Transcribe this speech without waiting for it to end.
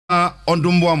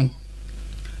ondumboam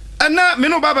ena me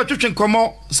no baba twetwe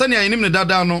komo sane ayenim ne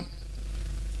dada no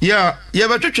ya ye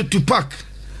betwetwe Tupac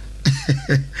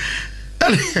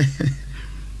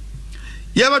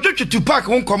ye betwetwe Tupac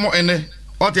won komo ene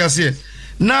what you say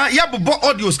na ya bobo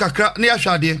audios kakra na ya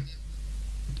hwade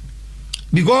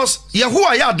because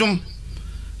Yahuwa yadum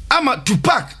ama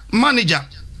Tupac manager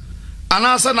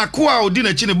anasa na kwa odi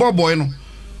na chi ne boboy no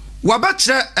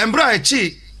wabakire embra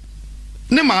echi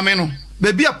ne maame no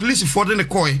baby a police for the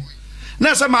coy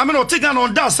na say maame no take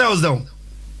on that cells down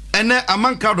ene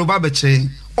amanka do babakire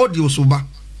audio suba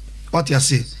what you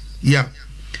say yeah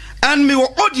and me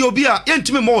audio bi a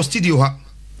yentimi mo studio ha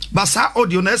but sa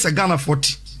audio na ese Ghana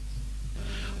 40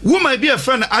 woman be a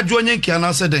friend adwonyenki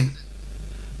anasa den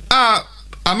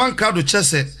amanka do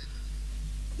chese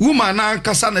woman na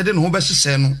nkasa na de no ho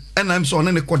behye no ena im so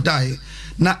ne kodai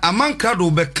na amanka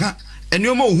do beka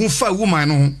enioma ohun fa woman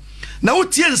no na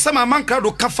wotie nsam amanka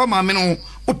do kafa maame no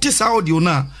wote sa audio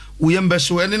na woyembe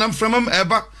so ene nam framam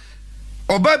eba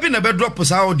oba bi na be drop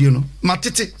sa audio no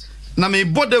matete na me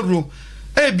bodero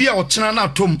bia ochena na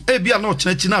atom bia na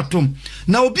ochena chi na atom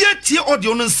na obi atie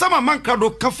audio no nsam amanka do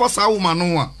kafa sa woman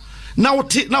no a na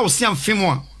wote na wosiam fem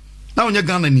a na onye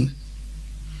Ghana ni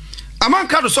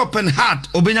amanka do so open heart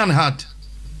obenyan heart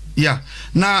yeah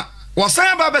na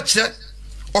wasan ba be kire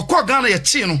okọ Ghana ye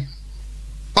chi no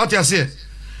what you say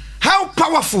how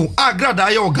powerful Agradaa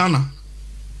ye Ghana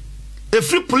a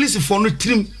free police for no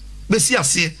trim besi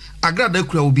ase Agradaa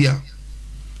kura obia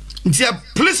nti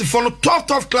police for no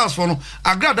top class for no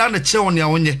Agradaa na che won ya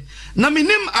wonye na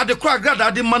minim adekwa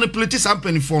Agradaa de manipulate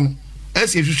sampani for no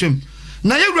ese hwehwem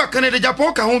na ye wura Canada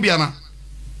Japan ka ho bia na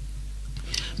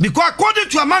because according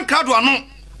to amanka do ano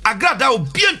Agradaa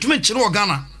obi ntumi nkyere wo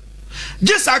Ghana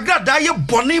just Agradaa ye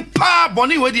boni pa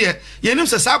boni we de ye nim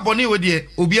se sa boni we de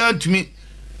obi antumi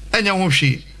enya ho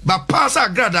hwe ba pa sa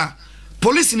Agradaa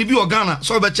police ni bi wo Ghana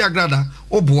so be che Agradaa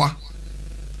oboa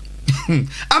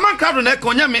amanka do na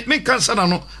ekonya me kansa na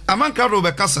no amanka do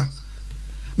be kasa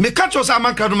me catch us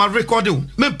amanka do ma record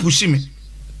me push me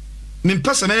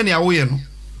pesa na ne awo ye no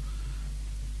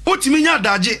otimi nya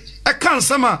daje e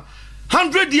kansa ma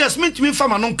 100 years meant me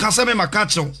fama non kansa me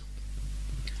makacho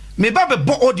me ba be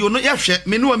bo audio no ya hwe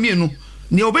me no amienu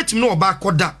ne obetim no oba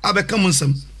akoda abeka mu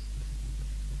nsam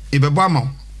e be bo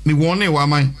ama me wone wa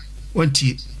man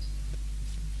wantie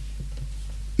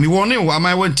me wone wa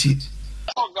man wantie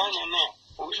Ghana na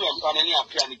obi ampa na ni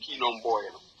apia ni key no boy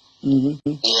no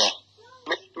yeah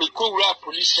me ko wura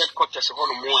police headquarters ho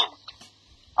no mo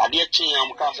a ade chi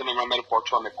am ka se me ma report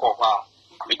to me ko ha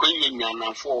me ko yin nya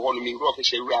na fo ho no me ro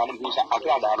office wura na mo sa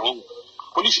Agradaa no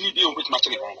police ni bi on bit ma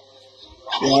chine Ghana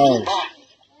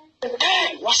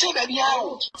what say that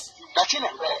yawo that na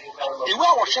e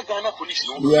wa wo she Ghana police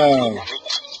no yeah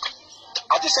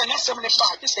I just say yes, somebody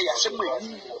back. Just say yes, somebody. Now,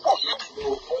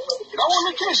 when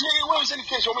the case, when is the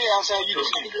case? When I say you do.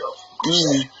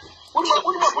 What about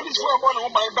police? Where one of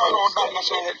my band or that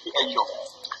national head?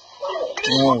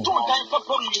 Two times for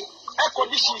police. Air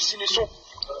conditions in the shop.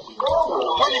 24/7.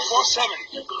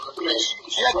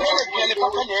 Yeah, the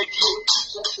papa near you.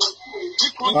 We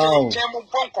couldn't tell them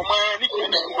one command. We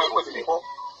couldn't command with people.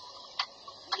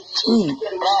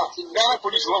 Ghana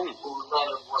police won.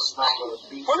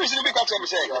 Police be catch me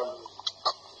say.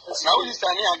 Now we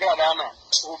stand here Agradaa na.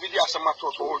 O bi dia sama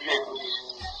to so we.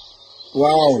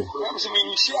 Wow. I'm saying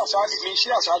me share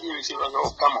aside we say no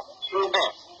come on.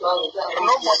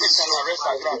 Nobody can arrest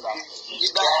Agradaa.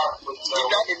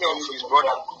 That is of his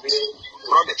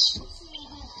brothers.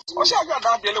 Also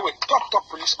Agradaa dealing with top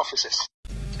police officers.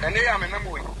 And they am number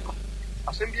one.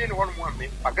 Assembly no one more me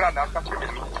Agradaa catch me.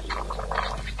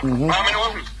 Mama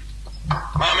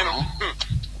no.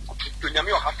 To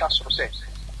nyame o hata so say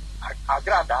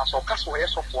Agradaa so kaso ye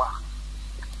so fo a.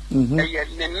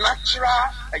 The natural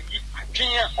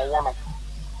adwenya owo no.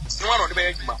 No one no be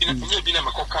adwuma. Ina bi na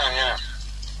makoka ya.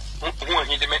 Who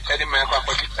he de me de me kwa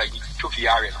kwa tagi to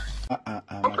fiare no.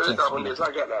 President on the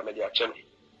Agradaa me dia chelo.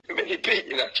 Me he pay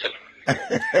ina chelo.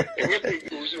 E we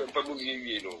uzu en pabu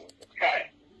wi no. Kai.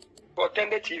 For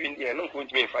tender TV in there no go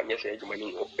me fa nyese adwuma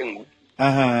ni o.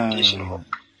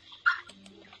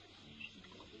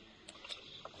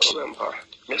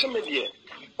 Mesa media,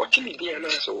 what you be an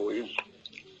answer?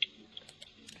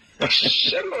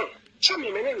 Some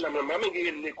men and my mamma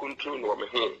getting the control of my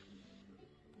home.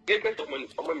 Get that woman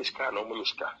of my miscar or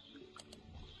miska.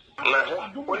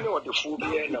 One of the food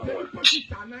here,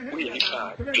 we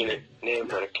are name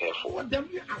very careful. And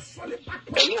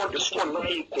you are the small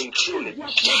line control it.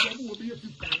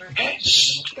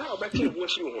 Now, back to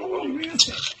what you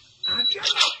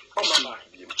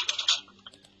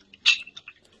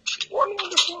one of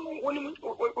the phone When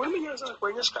answer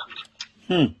for your scar.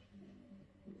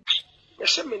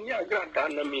 Yes, many Agradaa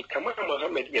na me, come on,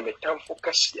 Mohammed, you may time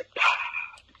focus your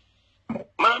pa.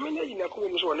 Mammy, you know,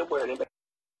 who's one boy and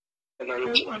I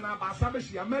know you.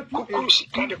 Who's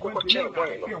kind of cocktail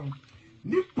boy?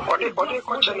 Or they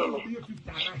coach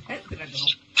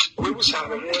we was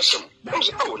having some.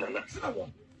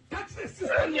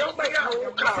 And your baby,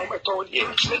 I told you,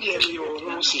 said you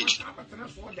will see.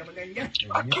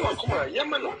 I can't come on,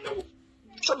 Yaman.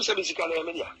 Some service can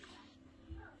media.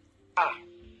 Ah,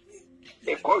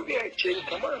 they call me a change.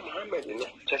 Come on, Mohammed.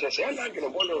 Just as I'm not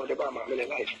going to wonder about my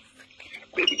life.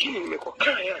 They beginning to make a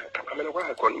cry. Come on,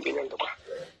 I can't be in the bar.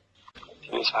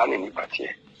 Miss Annie Party.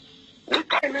 The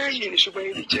kind of year is super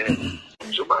easy.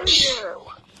 So, by yeah,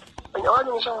 and I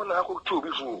know someone I could do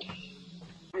before.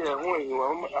 Yeah, when you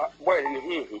are boy in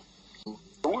here,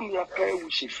 wouldn't you pay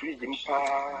with free in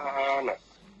Pana?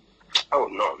 Oh,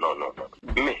 no.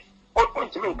 Me. What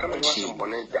point you come and watch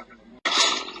Bonetta?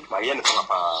 My young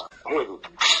papa. Oh,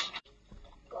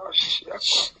 shit.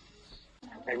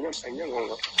 And young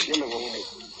woman.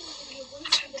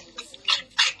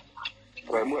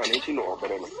 I'm more than 18 or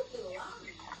better.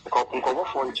 Conver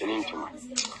phone changing to me.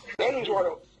 Then is one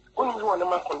of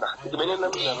my conduct. The men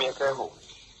of America.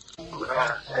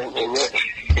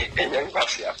 And young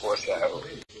Passia for sale.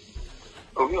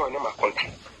 Oh, you are not my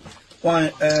contact.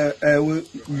 Why,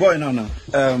 boy, no,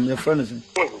 your friend is.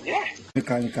 Yeah.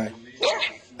 Mechanical.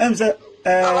 And the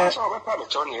I saw my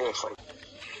private on your phone.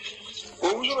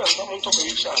 Oh, you are someone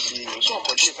talking to you, so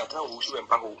for this, I can't who and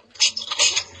Paho.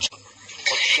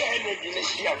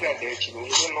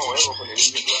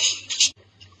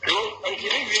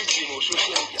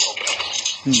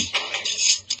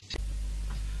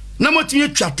 Na moti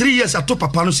twa 3 years ato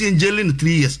papa no se jail in 3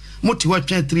 years moti wa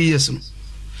twa 3 years no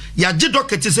ya je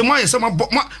docket se mo ayese mo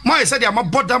ayese dia ma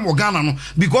boda mo Ghana no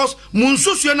because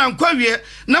munsusu na nkwawie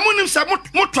na munim se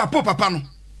mo trapo papa no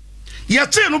ya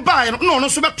che no bae no no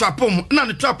so be trapo mo na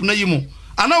ne trap na yimo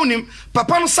ana onim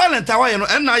papa no silent awaye no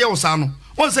en na aye wo sa no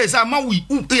on say ma wi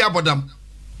ya bodam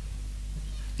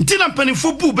ntina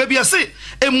mpanifo bu baby ase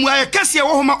emuaye kase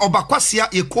wo homa obakwasea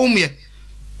ye komye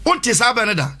onte sa ba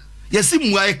ne da yesi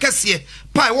muaye kase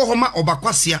pai wo homa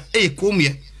obakwasea e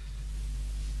komye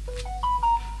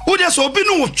ode so obi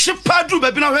no chipa du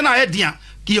baby na hwe na ayedia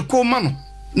ki ye koma no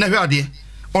na hwe ade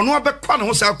ono abekwa ne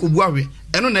ho sa akobu ahwe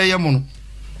eno na eye mo no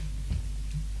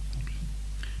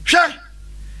hwe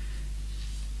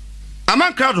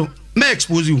amankrado me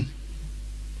expose you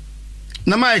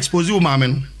na ma expose you maame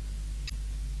no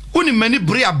uni mani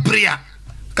bria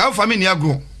ka fa me ni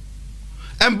agro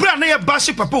embra na ye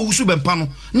bashi papa wusu bempa no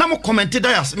na mo comment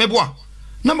dias me boa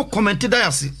na mo comment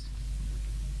dias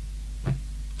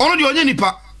ono di onye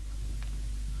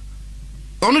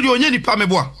nipa me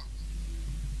boa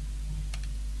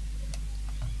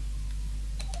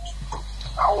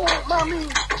oh mami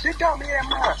sit down here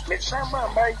ma me sama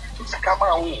mai kama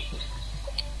hu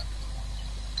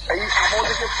ayi mo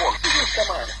de for this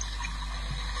come on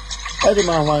Eddie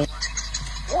man, wow.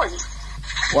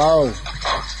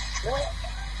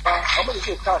 I'm going to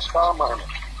say cash farmer.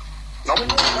 Now we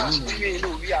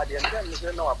are the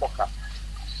end of our boca.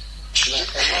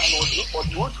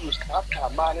 And what you start a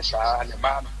man and a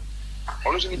man.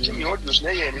 Honestly, Jimmy, what you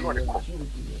say, and you want to cook.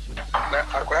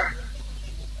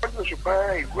 What you should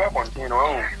buy, grab on tin.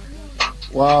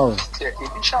 Wow. If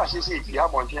you shall see, you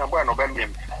have on tin, I'm going to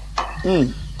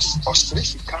or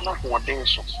stress cannot want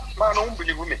things. Man, don't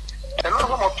believe me. And no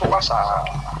one to us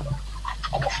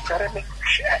terrible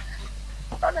shit.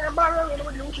 And I'm married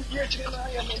when you get to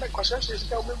the consensus.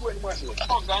 Tell me when you want to.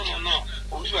 Oh, Ghana now.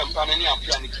 Also, I'm planning a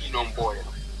piano on boy.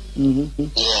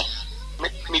 Yeah.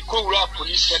 Me call up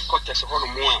police headquarters on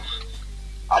one.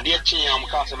 I did change my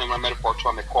castle and my medical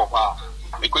to me call her.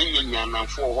 Because you and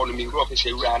for one of me grow up and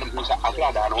say, we are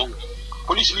Agradaa.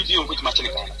 Police video with my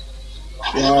telephone.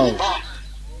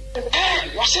 Hey,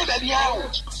 what's it that you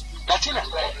out? Latina,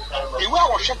 you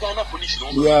are shut down a police.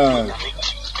 Yeah.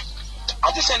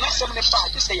 I just said, not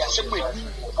 75, just say, I said, wait.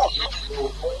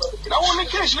 Now, only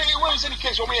case when you was in the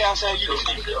case of me, I said, you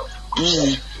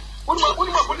what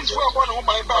my police were born on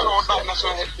my bar or by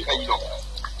national head, you know.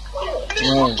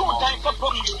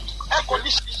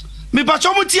 Me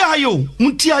bacho mutia yo,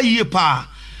 mutia ye pa.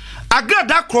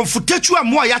 Agradaa kromfutechu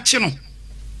amoa ya che no.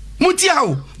 Mutia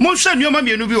ho, mo hwe nneoma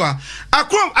mienu bi wa.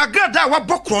 Akrom Agradaa wa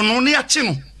bokro no ne ya che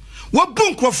no. Wo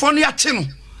bu nkrofo no ya che no.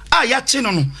 A ya che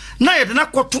no no. Na ye de na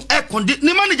kwoto ekondi.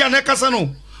 Ni manager na kasa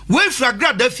no. We fra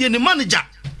Agradaa fie ni manager.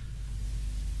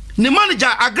 Ni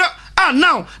manager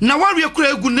now na wari ekura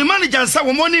egu ni manager nsa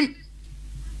wo monim.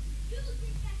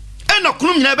 Eno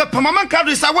kunum nyina be pamama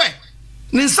nkado isa we.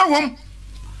 ninsa wom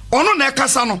ono na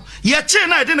ekasa no ye che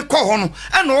na ede ne kɔ hɔ no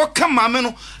ɛna ɔka maame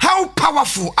no how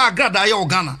powerful Agradaa ye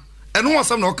Ghana ɛno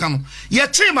wasam na ɔka no ye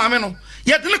che maame no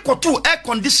ye de ne kɔto air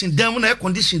condition dan na air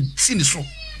condition si ne so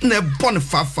na ɛbɔ ne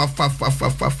fa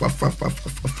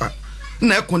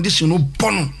na air condition no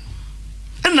bɔ no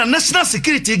ɛna national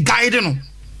security guide no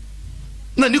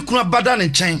na ni kuna bada ne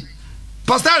nkyɛn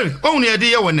pastor ɔhun ye de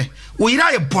ye wɔ ne wo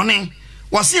yira ye bɔne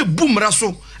wase ebumra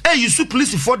so yusu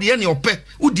police for the any ope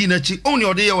udi na chi only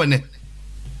ode ye wene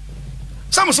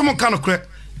some kan kre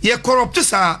ye corrupt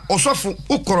sa osofo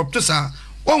o corrupt sa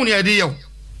won ye de ye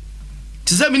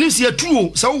tize minim se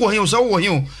atuo sa wo he wo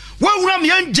wura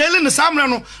me angel ne samra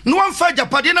no no wan fa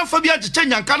japade na fa bi acheche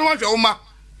nyanka no hwe wo ma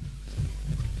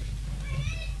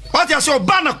what ya so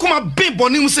ba na kuma be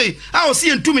bonim say a o se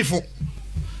entumi fo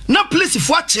na police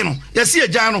fo ache no ye se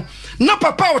agyan no na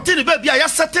papa o te ne ba bi a ya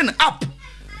setting up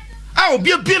a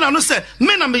obi na no say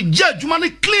me na me gya adwuma ne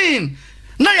clean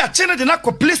na ya chene de na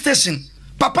ko police station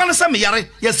papa no say me yare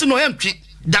yesi no entwe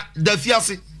da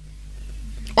fiase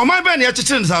o man be na ya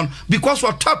chechire nsan because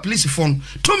what top police phone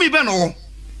to me be no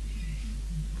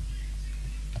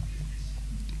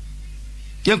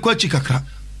yen kwa chikaka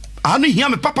anu hia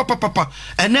me papa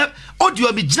ene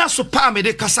audio bi gina so pa me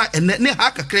de kasa ene ne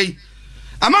ha kakra yi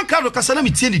amanka do kasa na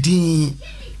me tie ni din.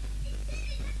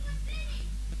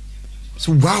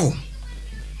 So wow,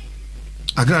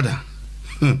 Agradaa.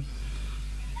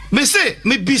 Me say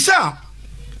me bisa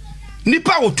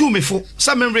nipa o tu me fo.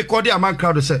 Sa me record a man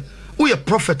crowd say, "We a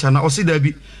prophet na o si da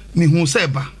bi me hu say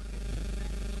ba."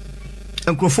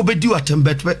 Enkrofo be di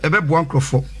atembet ebe bo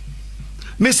enkrofo.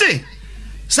 Me say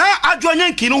sa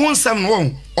adwanyanki no ho nsem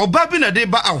no oba bi na de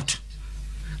ba out.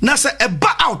 Na say e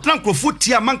ba out na enkrofo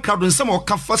tie man crowd nsem o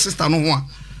ka fa sister no ho a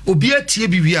obi atie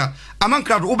bi wi a man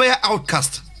crowd oba ya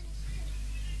outcast.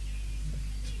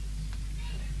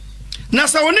 Na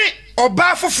sa woni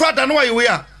oba foforo da no waye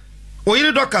a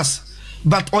oyire dokas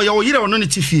but oyire ono ne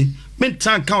tifie me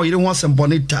tan kan oyire ho asem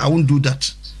bonita I won't do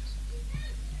that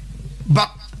but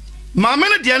maame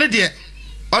ne de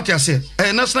what you say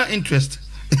national interest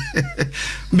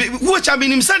which I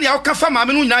mean him say ya ka fa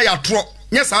maame no nyina ya tro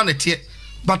nya sa na tie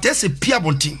but ese pia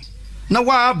bontin na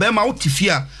wa ba ma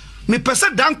wotifie a me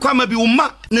pese dan kwa ma bi wo ma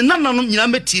ne nananom nyina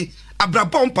metie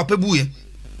abrabon papa buye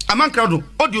amankrado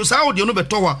audio no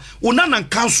betowa unana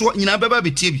kanso nyina beba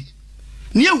betie bi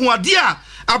ne ehu ade a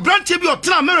abrantie bi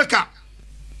otena America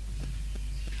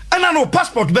ana no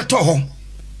passport beto ho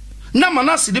na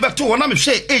manase de beto ho na me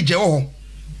hwe age ho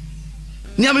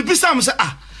ne amebisa am se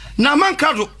na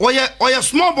amankrado oye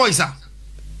small boys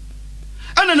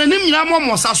ana nanim nyina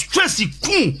mo sa stress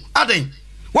ku aden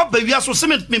wa ba wi aso se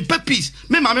me peace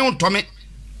me ma me ontome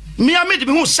me amedi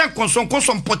me hu sen konson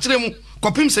potre mu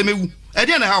kopim se mewu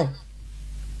ede na how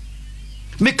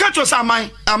me catch us amai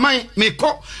me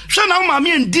ko hwe na ma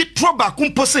me ndi trouble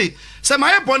kumpo se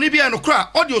my boni bia no kra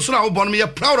audio so na wo boni me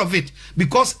proud of it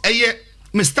because eye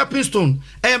me stepping stone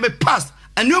eye me past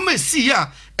and you may see ya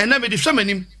and na me de hwe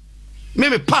manim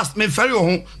me past me fari wo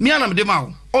ho me anam de ma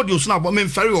wo audio so na bo me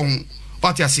fari wo ho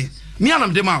what you say me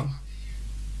anam de ma wo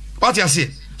what you say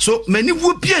so many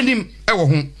wo bia nim e wo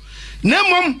ho na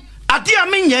mom ade a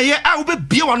menyeye a wo be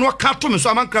bia wa no ka to me so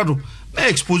amankrado me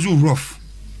expose you rough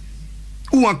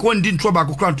who an ko ndi trouble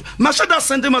akokra ma should that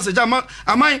send message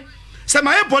amai say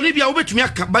my boni bia wo betumi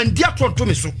aka bandi atro to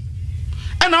me so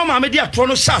e na wo ma me di atro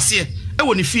no hyase e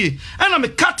wo ne fie e na me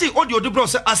kati audio de bro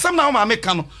say asem na wo ma me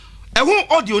ka no e hu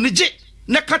audio ni je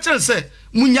ne ka kire say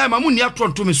munya ma munni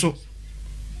atro to me so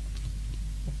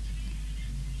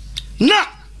na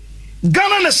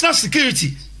Ghana National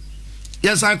Security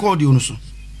yes I call audio no so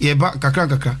ye ba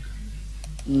kakra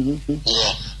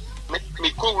yeah me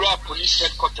ko ra police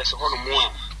headquarters ho no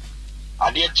mo a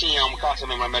ade chin am ka se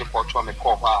me ma report to me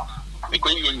ko ha me ko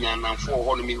nyanya na fo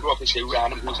ho no me ro office ewura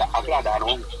na mo sa Agradaa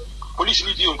no police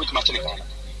ni dio nkuti ma chene kan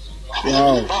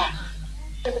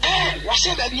wa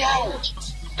se da dia o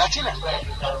datina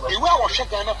e wa wo hwe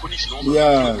Ghana police no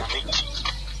yeah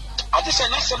ati se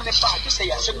na se me pa ati se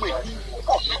ya se gbe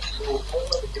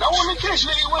na won case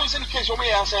ni won se case o me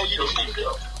ya sa yi do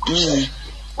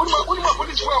What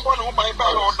police were born on my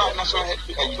bar or national head?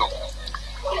 You know,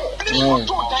 2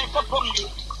 times for police,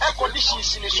 air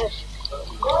conditions in the shop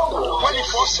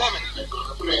 24/7.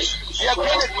 You are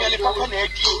going to be a papa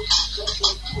neck.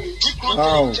 You could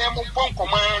tell bomb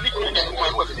command, you could get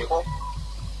my weapon.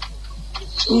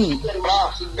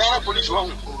 Ghana police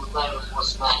wrong.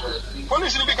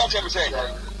 Police will be catching me saying,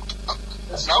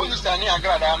 now you stand near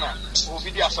Agradaa, who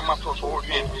be the Asamato for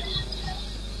me.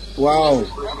 Wow.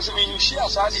 Me share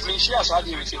sadi we see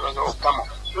come on.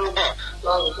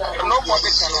 Nobody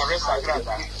can arrest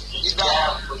Agradaa. either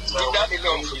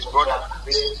alone his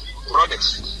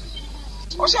brothers.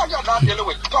 Also, I got that dealing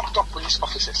with top police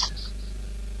officers.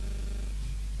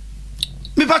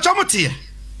 Me pacha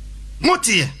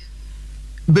motie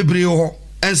bebre ho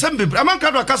ensem bebre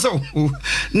amanka do kasa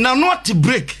na not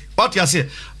break what you say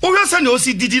o hwe se na o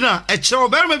si didi na e kire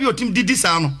obere ma bi otim didi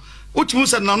sa no otimu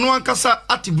se na no ankasa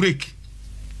at break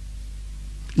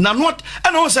na not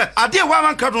and o se ade wa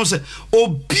amanka do se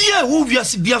obia wo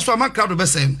wiase bia so amanka do be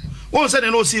se won se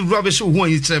na o si wura be hye ho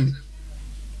yi kire me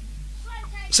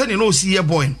se na o si ye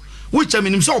boy which I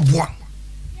mean him so boa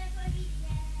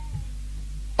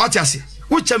what you say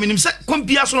which I mean,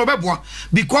 compia so obeboa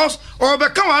because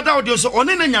obeka wa da audio so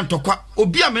one na nyantokwa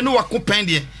obi a me no wakopan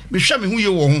de me hwe me hu ye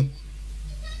wo ho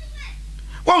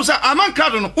won say amanka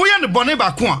do no wo ye ne bone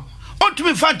ba ko a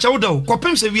ontumi fa nche wo da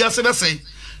kopem se wiase be sei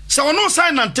se ono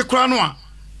sign na ntekra no a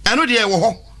eno de ye wo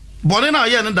ho bone na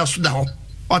ye ne da so da ho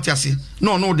otiase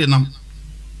no de nam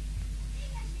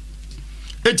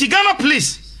etigana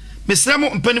please mesremo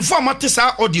mpanifo amate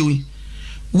sa audio yi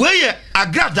we ye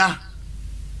agrada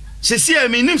se see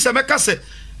me nim se meka se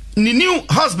ni new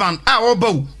husband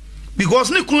obaw because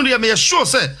ni kunu de me sure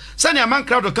se ne aman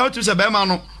crowd ka to se be ma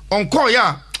no on call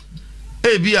ya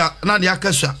e bia na de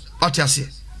akasua otiase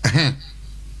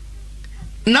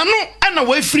na no ana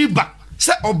we free ba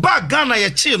se oba Ghana ye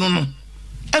chi no no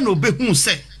ana obehu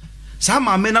se sa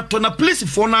ma me na to na police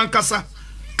for na ankasa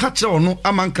ka kire ono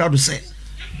aman crowd se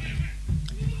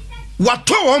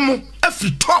wato omo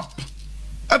every top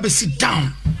abe sit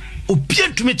down obia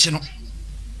ntumi chi no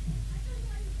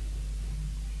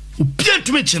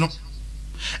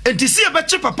entisi e be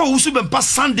che papa wusu be mpa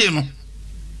Sunday no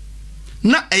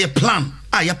na eye plan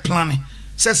ya plan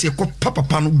says ye ko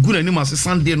papa no gura ni ma se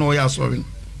Sunday no ya sorry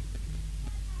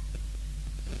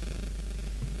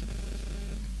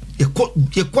ye ko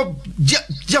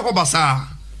je ho basa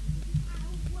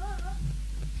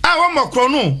wa mokro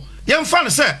no ye mfa ne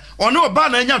se one oba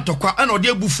na nya ntokwa na ode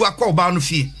abufu akwa oba no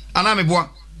fie ana meboa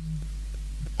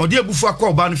odi abufu akwa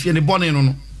oba no fie ne bone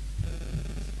no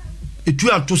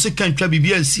etu ato se kantwa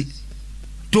bibia nsi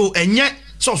to enye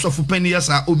sosofu pani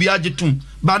yasa obi agetum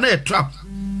ba na e trap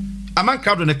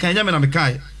amanka do ne kanya me na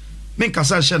mekai men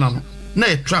kasa hye na no na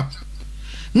e trap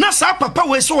na sa papa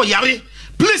we so yare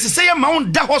please say ya ma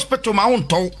on da hospital ma on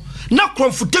to na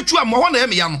kromfutetu am ho na e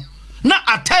me ya no na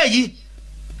atayi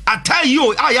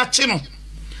o aya che no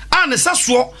a ne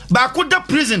saso ba ko da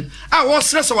prison a wo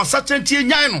stress wa satantie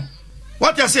nyan no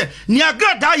what you say ni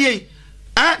agrada ye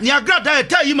ni agrada ye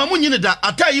tayi ma munyi ne da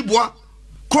atayi boa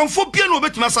kromfo bia no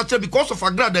obetima sache because of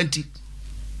agrada anti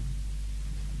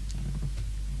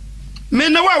me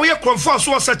na wa we kromfo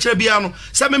so sache bia no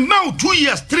say me ma 2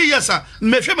 years 3 years a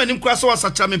me hwe manim kwa so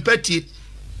sache me pati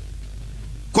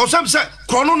ko sam say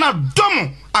krono na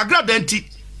dom agrada anti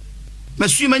me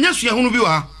su manya su hunu bi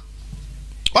wa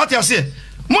what you say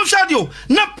mo shadio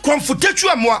na kromfotetu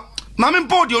amoa ma me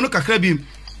body no kakra bi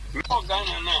no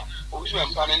Ghana na obi we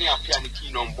mpa ni apia ni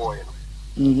key no boy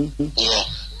no yeah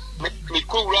me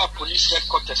ko wura police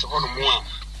headquarters ho no mo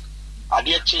a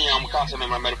ade chin am ka se me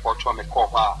ma report to me ko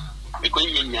ha me ko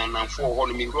nyanya na fo ho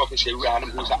no me ro ke se wura na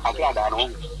mo sa agrada no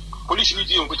police ni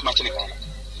di on ko ma chine kan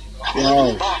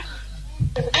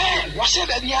what said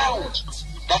that yeah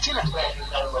that in the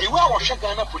way I was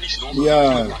Ghana police no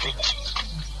yeah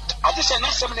I just said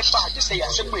not 75 just say I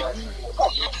said wait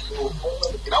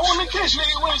now one case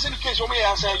when is in the case we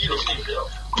answer you know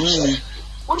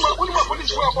what my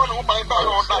police were born on my bar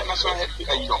on that national head you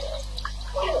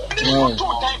know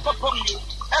two time papa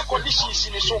air conditions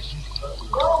in the so 24/7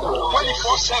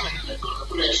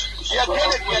 yeah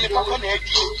get it papa na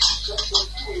edi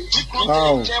you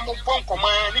could tell me bon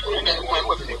command you could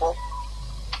know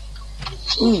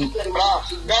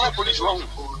Ghana police wrong.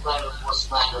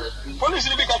 Police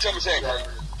ni bika tell me say.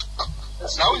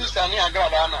 Now you stand here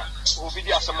Agradaa who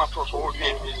video some matter so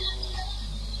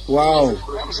wow.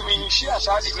 I'm saying she has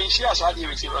had we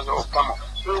see come on.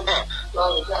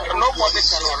 Nobody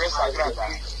can arrest Agradaa.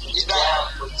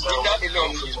 Either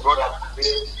alone his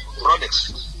brothers.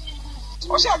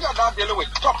 Also Agradaa dealing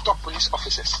with top police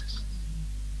officers.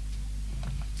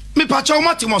 Me pacha o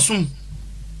mati mosum.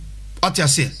 What you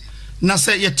say? Na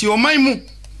say yeti o man mu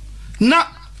na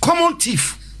common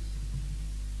thief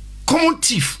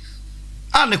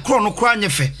a ne kro no kra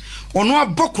nyefe ono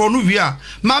abokro no wi a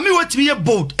ma me watimi ye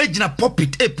bold egina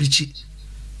pulpit e preach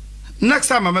next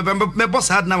time me boss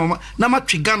had na ma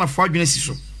twi Ghana for adwene si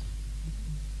so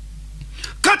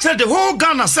catch the whole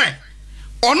Ghana say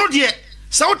ono de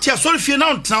sa wo tia sori fie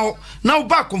na ontna na wo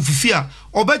ba konfufia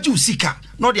obaji usika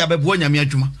no de ababu anyame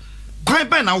adwuma kwan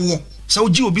ba na wo sa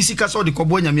oji obi sika so de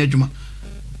kobo anyame adwuma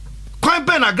kwan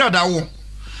Ben Agradaa wo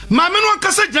maame no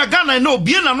ankasa gina Ghana na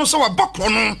obie na no so wa bokro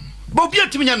no ba obie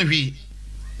timi nya no hwe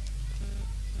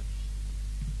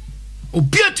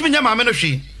obie timi nya maame no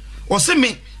hwe o se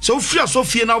me so ofia so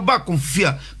fie na ba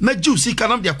konfia maji usika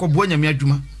na de akobo anya me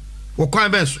adwuma wo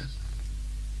kwan ben so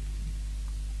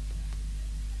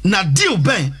na deal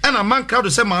ben and man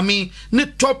crowd say maame ne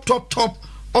top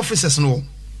officers no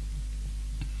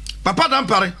papa dan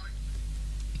pare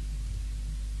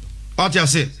what you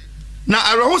say na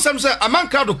arohu sam say a man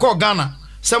crowd call Ghana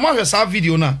say mo hwe sa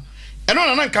video na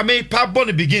eno na nka me pa bo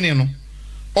the beginning no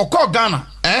o call Ghana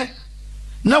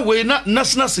na we na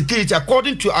national security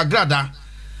according to Agradaa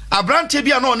abrante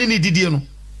bia na oni ni didie no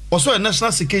o so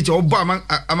national security o bo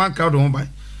aman crowd ho ban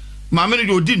maame no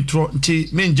de odi ntro nti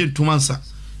me nje ntumansa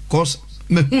cause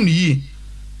me hu ni yi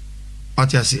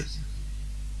what you say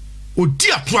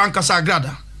odi atro ankasa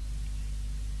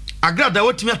Agradaa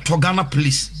wotimi to Ghana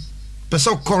police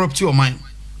person corrupt your mind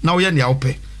now ye na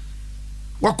ope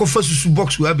wakofa susu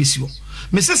box we abesi o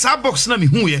me se sa box na me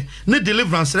hu ye ne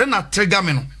deliverance na trigger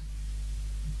me no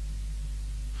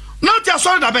now ti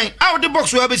asori da ben a the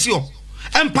box we abesi o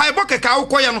empire box ka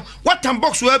akoye no what am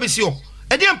box we abesi o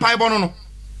e de empire bo no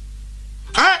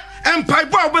empire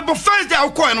bo be first day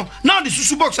akoye no now the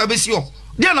susu box abesi o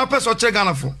de na person trigger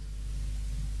na for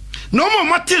no more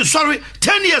Martin sorry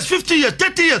 10 years 50 years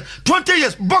 30 years 20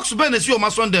 years box ben is your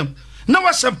mason them now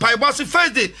was empire boss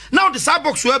first day now the side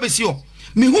box we abesi o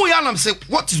me who ya am say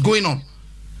what is going on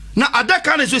now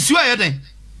adaka na so siwa ye den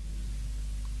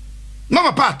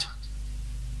mama part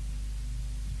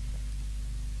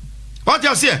what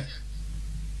you say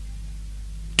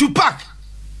Tupac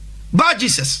ba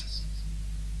Jesus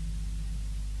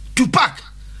Tupac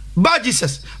ba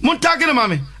Jesus montagene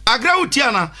mame agra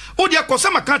utiana o de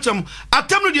akosema kachem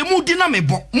atem no de mudi na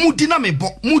mebo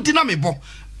mumra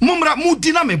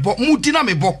mudi na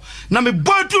mebo na me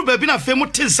bodu ba bi na fe mo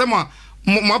tensem a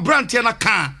mo brantia na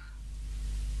kan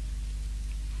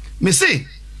me say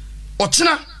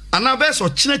ochina ana be so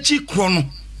ochina chi kro no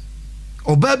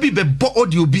oba bi be bo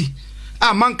odi obi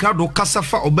a man Agradaa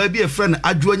kasafa oba bi e friend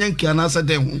adwoanya nkia na asa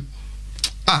den ho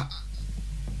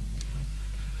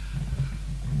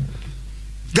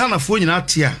Ghana fo nyina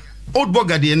tia old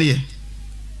boga de ne ye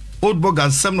old boga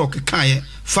nsem no kekan ye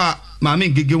fa maame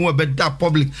ngege wo be da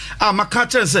public maka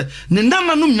chere se ne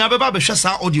nananum nya be ba be hwe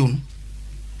sa audio no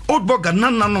old boga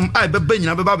nananum be ba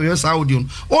nyina be ba be hwe sa audio no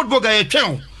old boga ye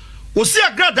twen o si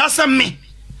Agradaa asem me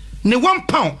ne 1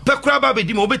 pound pe kura ba be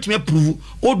di ma obetumi approve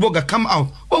old boga come out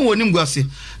won wonim guase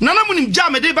nanamu nim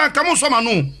jam de ba kam so ma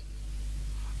no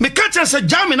me ka chere se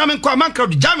jam na me ko man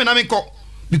Agradaa jam na me ko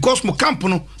because mo camp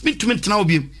no bitumi tena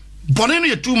obi bone no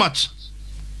ye too much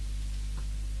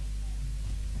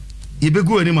ye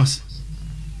begu animas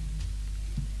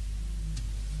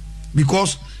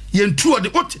because ye ntu ode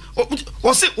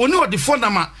o se oni ode fo na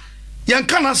ma ye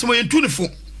nka na asemo ye ntu ne fo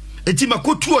eti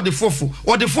makotu ode fofo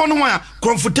ode fo no wa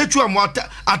comfortatu am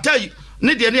atai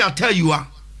ne de ne atai you a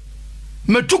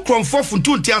metu kromfofo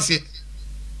ntu nti ase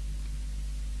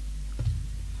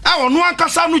no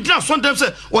ankasa no gina so dem se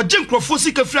o je nkrofo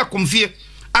sika fira komfie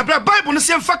abra bible no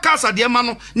se mfa kasa de ma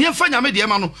no ne mfa nyame de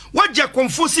ma no waje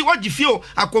komfo si waje fie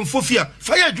akomfo fia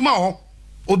fa ya adwuma ho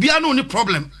obia no ni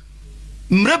problem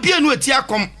mra bia no ati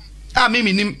akom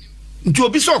meminim nti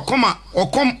obi so okoma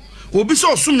okom obi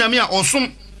so osum nyame a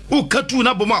osum o katu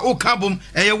na bom a o ka bom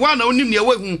eye wa na onim ne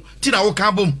wahu ti na o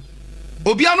ka bom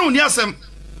obia no ni asem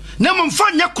na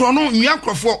mfa nya kro no nwia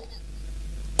nkrofo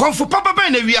komfo papa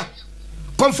ban na wia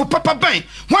komfo papa ban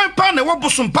wan pa na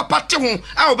wobosom papa te ho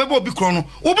a obeba obi kro no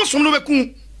wobosom no beku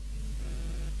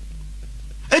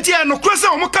eti no krose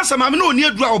o mo kasa ma me no oni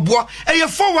adura oboa eye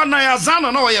 419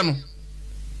 azana na oye no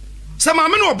se ma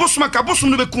me no obosom ka bosom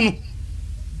no beku no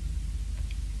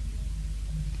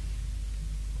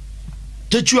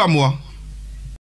techu amoa